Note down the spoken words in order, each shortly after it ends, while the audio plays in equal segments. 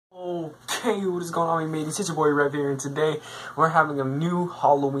Hey, what is going on, my mateys? It's your boy Rev here, and today we're having a new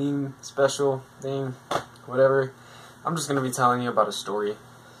Halloween special thing, whatever. I'm just gonna be telling you about a story,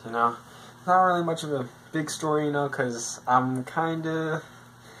 you know. Not really much of a big story, you know, cause I'm kinda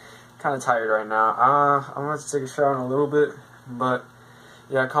tired right now. I'm gonna take a shower in a little bit, but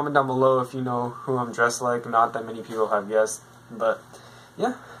yeah, comment down below if you know who I'm dressed like. Not that many people have guessed, but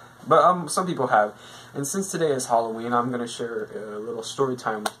yeah. But some people have. And since today is Halloween, I'm going to share a little story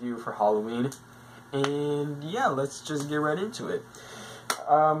time with you for Halloween. And yeah, let's just get right into it.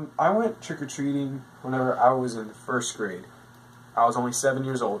 I went trick-or-treating whenever I was in the first grade. I was only 7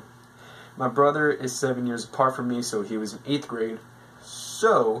 years old. My brother is 7 years apart from me, so he was in 8th grade.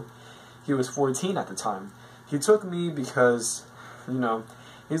 So, he was 14 at the time. He took me because, you know,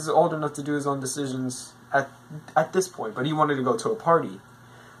 he's old enough to do his own decisions at this point, but he wanted to go to a party.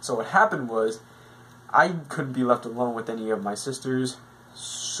 So what happened was, I couldn't be left alone with any of my sisters,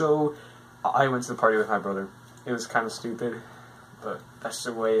 so I went to the party with my brother. It was kind of stupid, but that's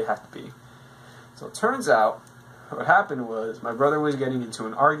the way it had to be. So it turns out, what happened was, my brother was getting into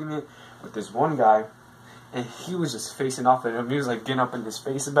an argument with this one guy, and he was just facing off at him. He was like getting up in his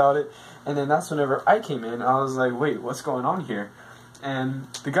face about it, and then that's whenever I came in. I was like, wait, what's going on here? And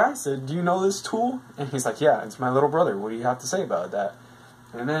the guy said, do you know this tool? And he's like, yeah, it's my little brother. What do you have to say about that?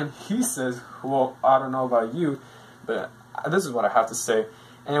 And then he says, well, I don't know about you, but this is what I have to say.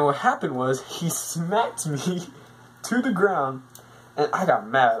 And what happened was, he smacked me to the ground, and I got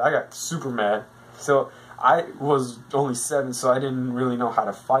mad. I got super mad. So I was only 7, so I didn't really know how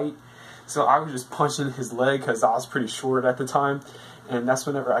to fight. So I was just punching his leg, because I was pretty short at the time. And that's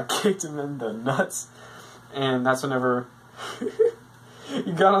whenever I kicked him in the nuts. And that's whenever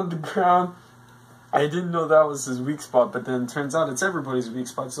he got on the ground. I didn't know that was his weak spot, but then it turns out it's everybody's weak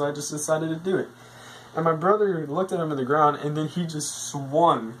spot, so I just decided to do it. And my brother looked at him on the ground, and then he just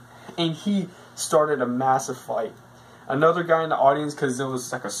swung, and he started a massive fight. Another guy in the audience, because it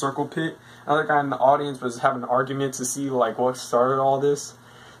was like a circle pit, another guy in the audience was having an argument to see like what started all this.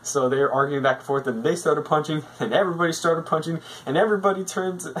 So they were arguing back and forth, and they started punching, and everybody started punching, and everybody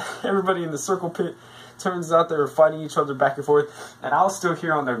in the circle pit turns out they were fighting each other back and forth, and I was still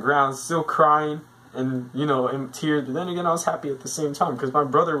here on the ground, still crying. And, you know, in tears, but then again, I was happy at the same time, because my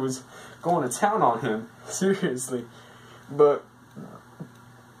brother was going to town on him, seriously. But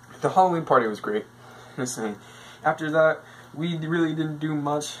the Halloween party was great. Listen, after that, we really didn't do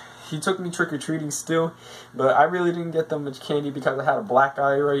much. He took me trick-or-treating still, but I really didn't get that much candy because I had a black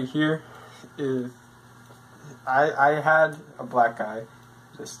eye right here. I had a black eye,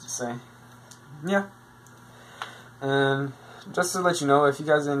 just to say. Yeah. And just to let you know, if you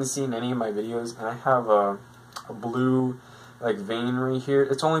guys haven't seen any of my videos, I have a blue like vein right here.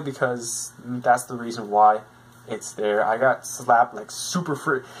 It's only because that's the reason why it's there. I got slapped like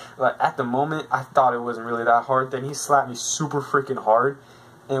super like at the moment I thought it wasn't really that hard. Then he slapped me super freaking hard,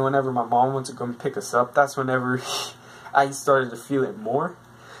 and whenever my mom went to come pick us up, that's whenever I started to feel it more.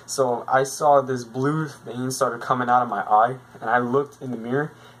 So I saw this blue vein started coming out of my eye, and I looked in the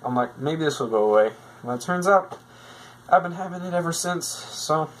mirror. I'm like, maybe this will go away. Well, it turns out I've been having it ever since,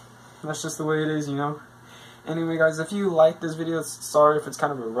 so that's just the way it is, you know. Anyway, guys, if you like this video, sorry if it's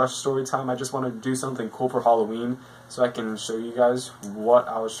kind of a rush story time. I just want to do something cool for Halloween so I can show you guys what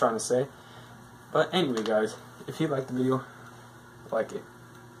I was trying to say. But anyway, guys, if you liked the video, like it.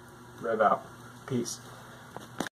 Rev out. Peace.